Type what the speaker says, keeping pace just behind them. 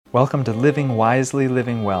Welcome to Living Wisely,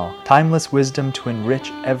 Living Well, timeless wisdom to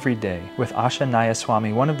enrich every day, with Asha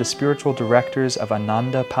Nayaswami, one of the spiritual directors of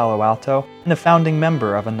Ananda Palo Alto and a founding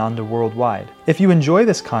member of Ananda Worldwide. If you enjoy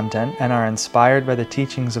this content and are inspired by the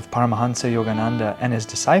teachings of Paramahansa Yogananda and his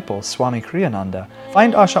disciple, Swami Kriyananda,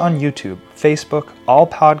 find Asha on YouTube, Facebook, all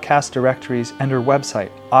podcast directories, and her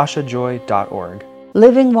website, ashajoy.org.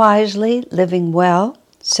 Living Wisely, Living Well,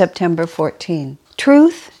 September 14.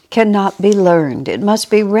 Truth cannot be learned. It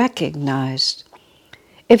must be recognized.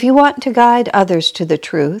 If you want to guide others to the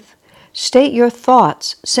truth, state your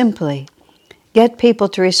thoughts simply. Get people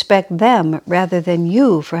to respect them rather than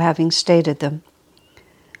you for having stated them.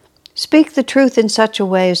 Speak the truth in such a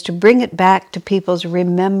way as to bring it back to people's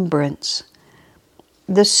remembrance.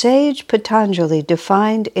 The sage Patanjali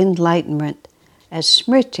defined enlightenment as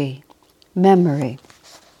smriti, memory.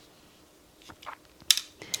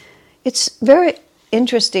 It's very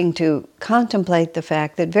interesting to contemplate the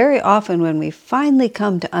fact that very often when we finally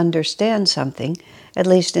come to understand something, at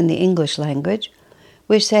least in the English language,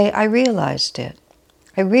 we say, I realized it.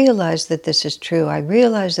 I realized that this is true. I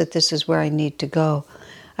realized that this is where I need to go.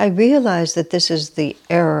 I realized that this is the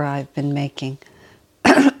error I've been making.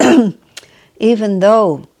 Even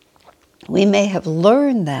though we may have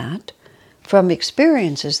learned that from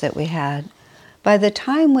experiences that we had, by the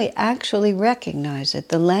time we actually recognize it,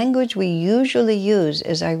 the language we usually use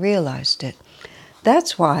is I realized it.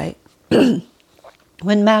 That's why when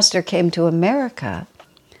Master came to America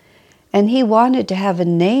and he wanted to have a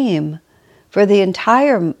name for the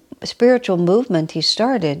entire spiritual movement he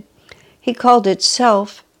started, he called it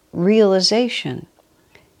self-realization.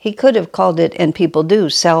 He could have called it, and people do,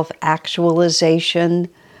 self-actualization.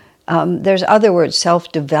 There's other words,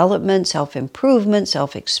 self-development, self-improvement,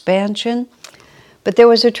 self-expansion. But there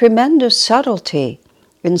was a tremendous subtlety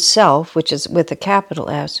in self, which is with a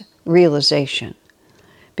capital S, realization.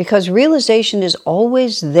 Because realization is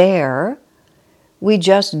always there, we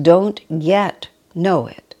just don't yet know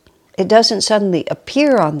it. It doesn't suddenly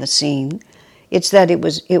appear on the scene. It's that it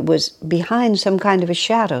was behind some kind of a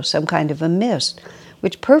shadow, some kind of a mist,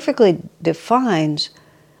 which perfectly defines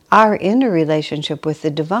our inner relationship with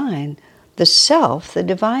the divine. The self, the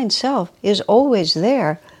divine self, is always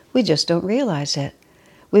there. We just don't realize it.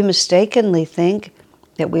 We mistakenly think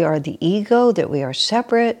that we are the ego, that we are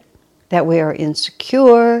separate, that we are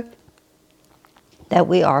insecure, that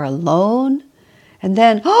we are alone, and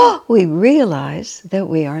then we realize that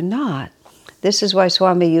we are not. This is why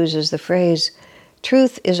Swami uses the phrase,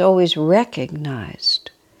 truth is always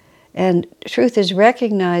recognized. And truth is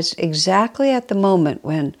recognized exactly at the moment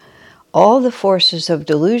when all the forces of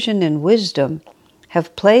delusion and wisdom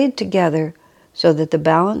have played together so that the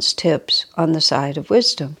balance tips on the side of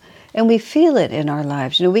wisdom. And we feel it in our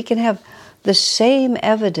lives. We can have the same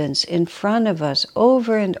evidence in front of us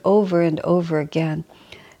over and over and over again.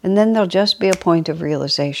 And then there'll just be a point of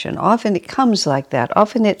realization. Often it comes like that.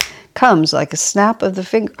 Often it comes like a snap of the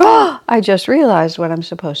finger. I just realized what I'm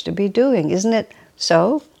supposed to be doing. Isn't it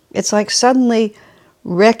so? It's like suddenly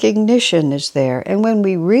recognition is there. And when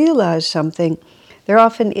we realize something, there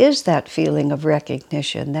often is that feeling of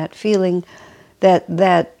recognition, that feeling that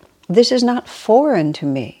this is not foreign to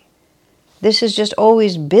me. This has just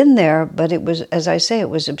always been there, but it was, as I say, it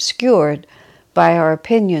was obscured by our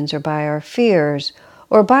opinions or by our fears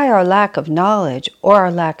or by our lack of knowledge or our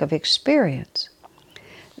lack of experience.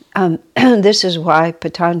 This is why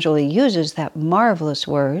Patanjali uses that marvelous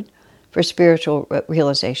word for spiritual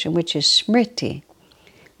realization, which is smriti.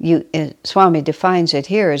 Swami defines it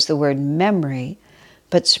here as the word memory,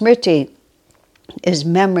 but smriti is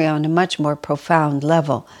memory on a much more profound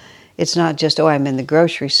level. It's not just, I'm in the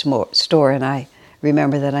grocery store and I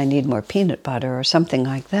remember that I need more peanut butter or something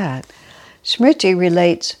like that. Smriti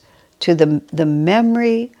relates to the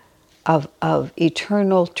memory of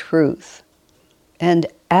eternal truth. And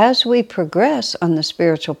as we progress on the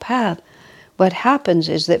spiritual path, what happens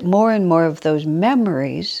is that more and more of those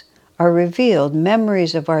memories are revealed,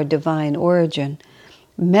 memories of our divine origin,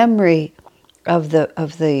 memory of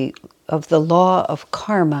the law of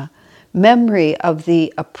karma, memory of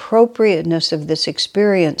the appropriateness of this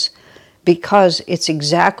experience because it's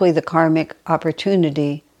exactly the karmic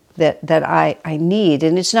opportunity that I need.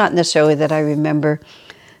 And it's not necessarily that I remember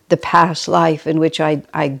the past life in which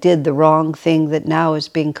I did the wrong thing that now is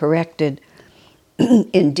being corrected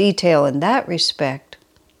in detail in that respect,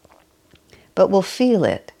 but we'll feel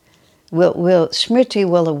it. Smriti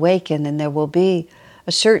will awaken, and there will be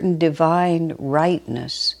a certain divine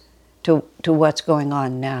rightness to what's going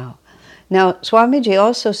on now. Now, Swamiji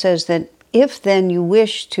also says that if then you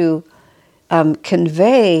wish to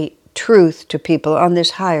convey truth to people on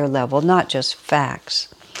this higher level, not just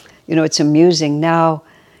facts, it's amusing now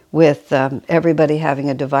with everybody having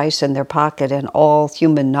a device in their pocket and all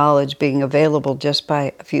human knowledge being available just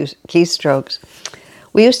by a few keystrokes.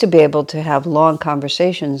 We used to be able to have long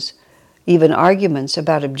conversations, even arguments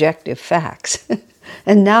about objective facts.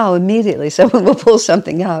 And now immediately someone will pull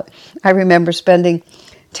something out. I remember spending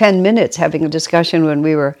 10 minutes having a discussion when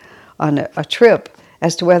we were on a trip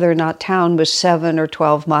as to whether or not town was 7 or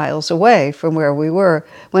 12 miles away from where we were.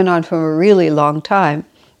 Went on for a really long time.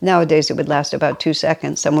 Nowadays it would last about 2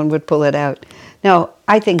 seconds. Someone would pull it out. Now,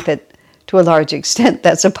 I think that to a large extent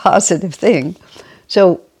that's a positive thing.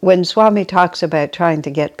 So when Swami talks about trying to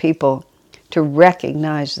get people to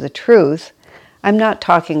recognize the truth, I'm not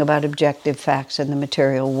talking about objective facts in the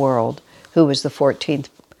material world, who was the 14th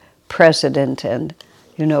president and,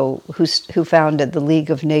 who founded the League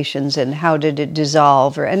of Nations and how did it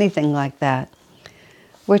dissolve or anything like that.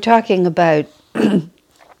 We're talking about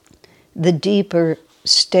the deeper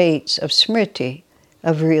states of smriti,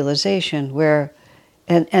 of realization, where,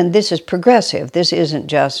 and this is progressive, this isn't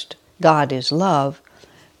just God is love,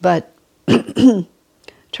 but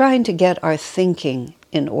trying to get our thinking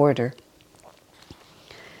in order.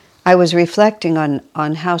 I was reflecting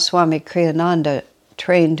on how Swami Kriyananda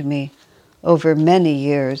trained me over many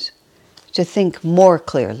years to think more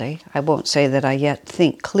clearly. I won't say that I yet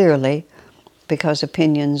think clearly, because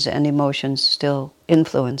opinions and emotions still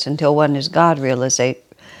influence. Until one is God realized,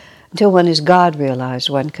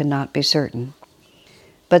 one cannot be certain.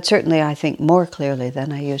 But certainly I think more clearly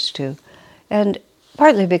than I used to. And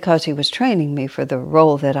partly because he was training me for the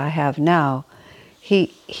role that I have now,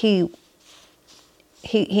 he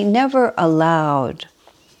never allowed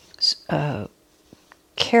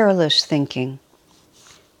careless thinking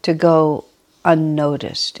to go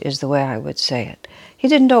unnoticed, is the way I would say it. He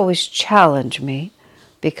didn't always challenge me,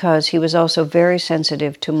 because he was also very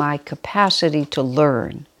sensitive to my capacity to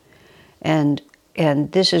learn. And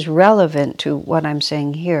this is relevant to what I'm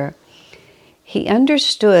saying here. He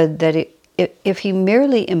understood that if he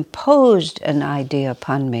merely imposed an idea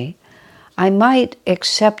upon me, I might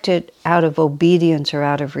accept it out of obedience or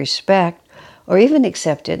out of respect, or even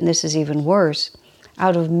accept it, and this is even worse,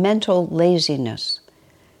 out of mental laziness,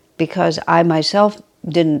 because I myself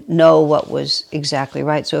didn't know what was exactly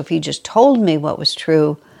right. So if he just told me what was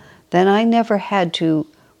true, then I never had to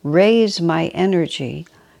raise my energy,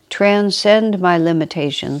 transcend my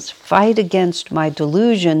limitations, fight against my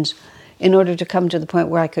delusions in order to come to the point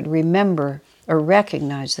where I could remember or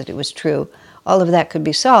recognize that it was true. All of that could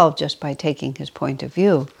be solved just by taking his point of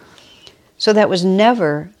view. So that was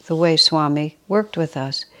never the way Swami worked with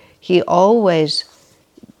us. He always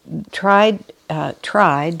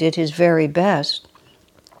did his very best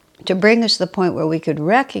to bring us to the point where we could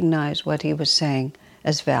recognize what he was saying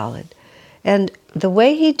as valid. And the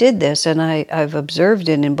way he did this, and I've observed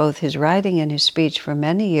it in both his writing and his speech for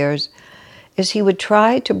many years, is he would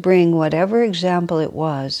try to bring whatever example it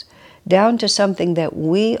was down to something that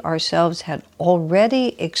we ourselves had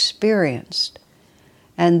already experienced.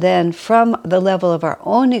 And then from the level of our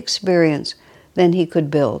own experience, then he could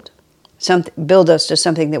build us to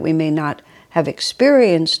something that we may not have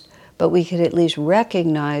experienced, but we could at least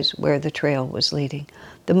recognize where the trail was leading.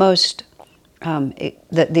 The most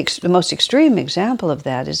extreme example of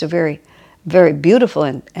that is a very, very beautiful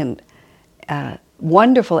and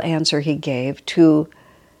wonderful answer he gave to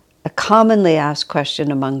a commonly asked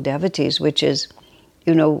question among devotees, which is,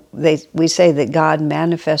 we say that God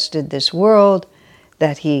manifested this world,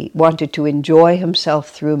 that he wanted to enjoy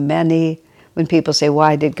himself through many. When people say,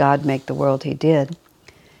 why did God make the world he did?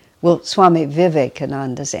 Well, Swami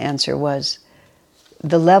Vivekananda's answer was,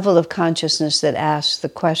 the level of consciousness that asks the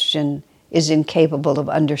question is incapable of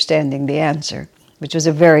understanding the answer, which was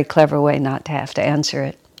a very clever way not to have to answer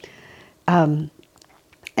it.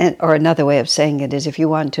 Or another way of saying it is, if you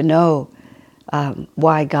want to know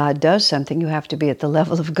why God does something, you have to be at the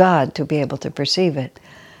level of God to be able to perceive it.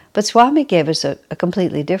 But Swami gave us a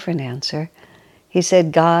completely different answer. He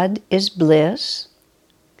said, God is bliss,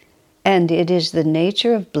 and it is the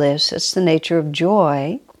nature of bliss, it's the nature of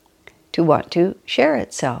joy to want to share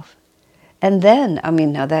itself. And then,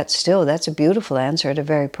 now that's a beautiful answer at a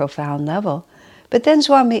very profound level. But then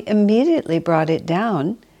Swami immediately brought it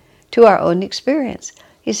down to our own experience.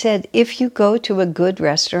 He said, if you go to a good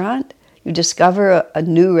restaurant, you discover a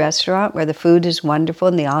new restaurant where the food is wonderful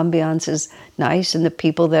and the ambiance is nice and the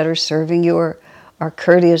people that are serving you are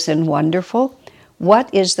courteous and wonderful,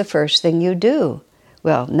 what is the first thing you do?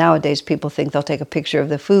 Well, nowadays people think they'll take a picture of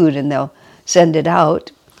the food and they'll send it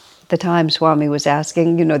out. At the time Swami was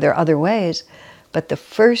asking, there are other ways. But the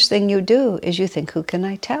first thing you do is you think, who can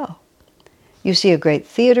I tell? You see a great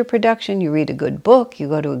theater production, you read a good book, you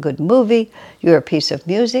go to a good movie, you hear a piece of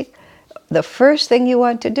music. The first thing you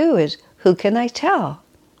want to do is, who can I tell?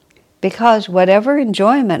 Because whatever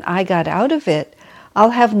enjoyment I got out of it,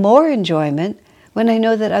 I'll have more enjoyment when I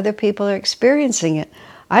know that other people are experiencing it.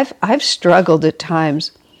 I've struggled at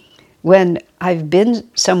times when I've been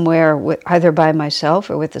somewhere either by myself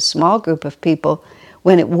or with a small group of people,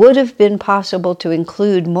 when it would have been possible to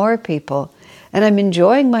include more people. And I'm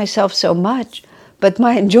enjoying myself so much, but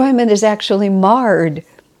my enjoyment is actually marred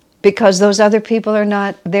because those other people are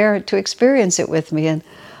not there to experience it with me. And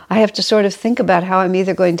I have to sort of think about how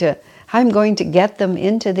I'm going to get them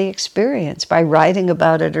into the experience by writing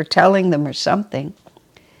about it or telling them or something.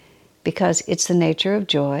 Because it's the nature of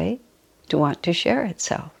joy to want to share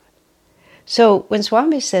itself. So when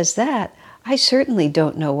Swami says that, I certainly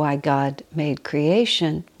don't know why God made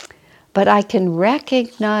creation, but I can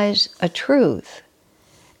recognize a truth,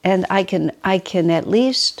 and I can at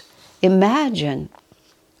least imagine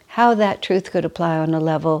how that truth could apply on a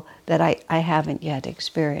level that I haven't yet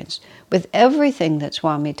experienced. With everything that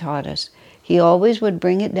Swami taught us, he always would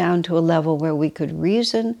bring it down to a level where we could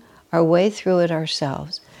reason our way through it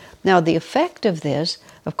ourselves. Now, the effect of this,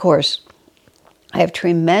 of course, I have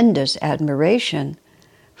tremendous admiration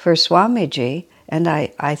for Swamiji, and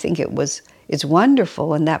I think it's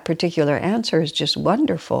wonderful, and that particular answer is just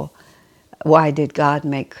wonderful. Why did God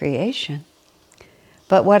make creation?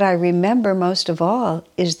 But what I remember most of all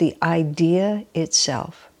is the idea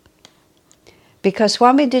itself. Because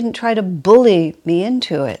Swami didn't try to bully me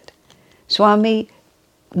into it. Swami,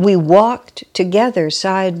 we walked together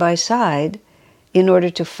side by side in order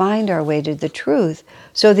to find our way to the truth.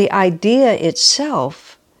 So the idea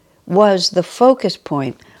itself was the focus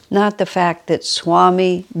point, not the fact that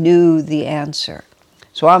Swami knew the answer.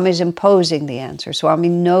 Swami's imposing the answer. Swami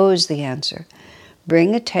knows the answer.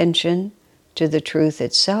 Bring attention to the truth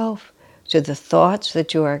itself, to the thoughts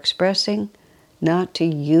that you are expressing, not to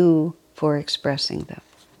you for expressing them.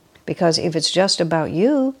 Because if it's just about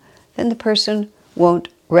you, then the person won't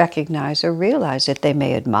recognize or realize it. They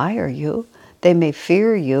may admire you, they may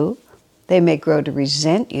fear you, they may grow to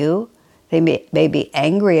resent you, they may be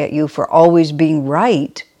angry at you for always being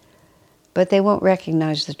right, but they won't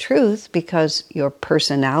recognize the truth because your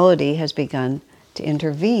personality has begun to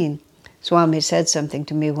intervene. Swami said something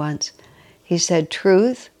to me once. He said,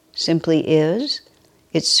 truth simply is.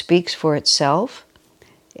 It speaks for itself.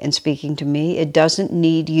 And speaking to me, it doesn't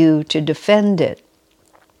need you to defend it.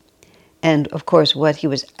 And of course, what he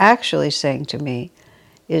was actually saying to me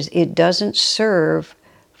is it doesn't serve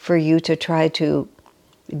for you to try to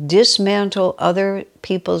dismantle other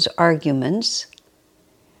people's arguments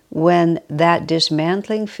when that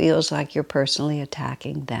dismantling feels like you're personally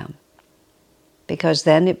attacking them. Because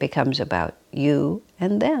then it becomes about you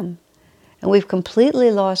and them. And we've completely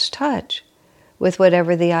lost touch with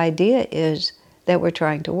whatever the idea is that we're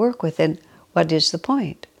trying to work with. And what is the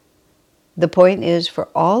point? The point is for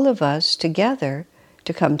all of us together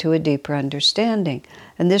to come to a deeper understanding.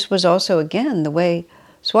 And this was also, again, the way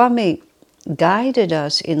Swami guided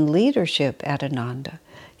us in leadership at Ananda.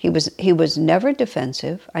 He was never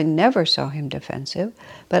defensive. I never saw him defensive.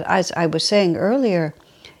 But as I was saying earlier,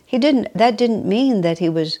 that didn't mean that he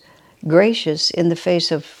was gracious in the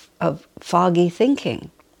face of foggy thinking.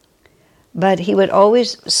 But he would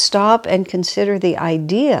always stop and consider the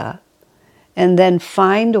idea and then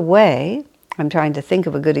find a way. I'm trying to think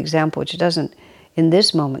of a good example, which doesn't in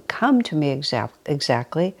this moment come to me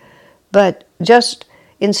exactly, but just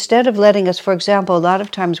instead of letting us, for example, a lot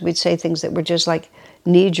of times we'd say things that were just like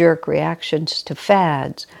knee-jerk reactions to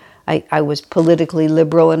fads. I was politically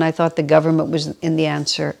liberal and I thought the government was in the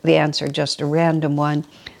answer just a random one.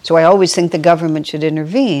 So I always think the government should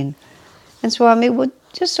intervene. And Swami would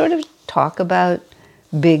just sort of talk about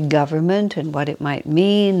big government and what it might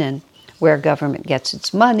mean and where government gets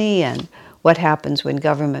its money and what happens when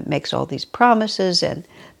government makes all these promises and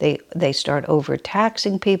they start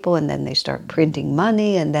overtaxing people and then they start printing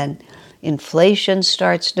money and then inflation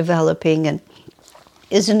starts developing. And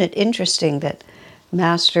isn't it interesting that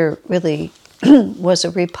Master really was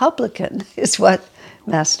a Republican, is what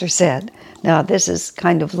Master said. Now, this is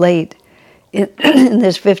kind of late in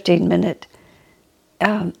this 15-minute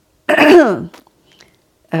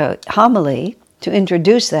homily to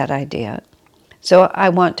introduce that idea. So I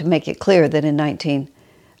want to make it clear that in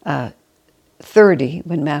 1930,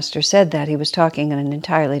 when Master said that, he was talking in an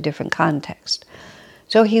entirely different context.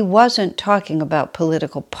 So he wasn't talking about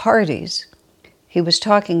political parties. He was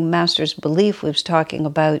talking, Master's belief was talking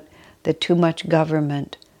about that too much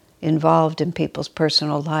government involved in people's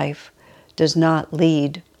personal life does not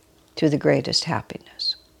lead to the greatest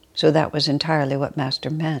happiness. So that was entirely what Master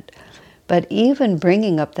meant. But even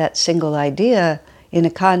bringing up that single idea in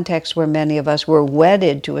a context where many of us were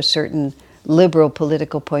wedded to a certain liberal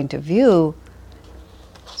political point of view,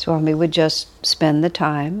 Swami would just spend the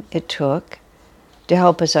time it took to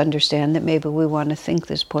help us understand that maybe we want to think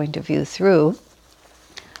this point of view through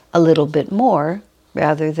a little bit more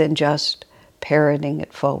rather than just parroting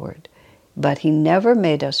it forward. But he never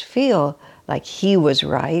made us feel like he was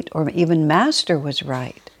right or even Master was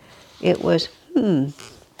right. It was,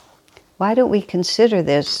 why don't we consider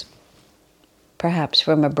this perhaps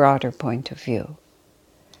from a broader point of view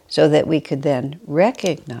so that we could then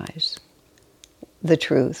recognize the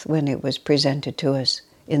truth when it was presented to us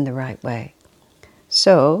in the right way.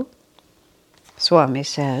 So, Swami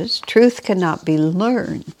says, truth cannot be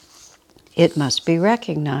learned. It must be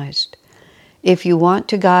recognized. If you want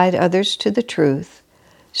to guide others to the truth,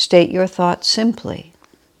 state your thoughts simply.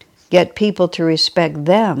 Get people to respect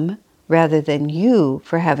them rather than you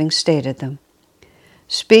for having stated them.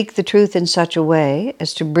 Speak the truth in such a way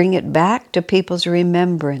as to bring it back to people's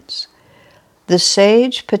remembrance. The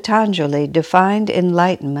sage Patanjali defined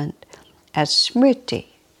enlightenment as smriti,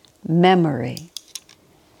 memory.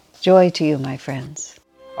 Joy to you, my friends.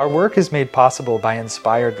 Our work is made possible by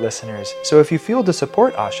inspired listeners, so if you feel to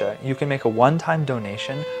support Asha, you can make a one-time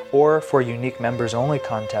donation, or for unique members-only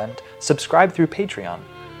content, subscribe through Patreon.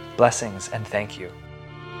 Blessings and thank you.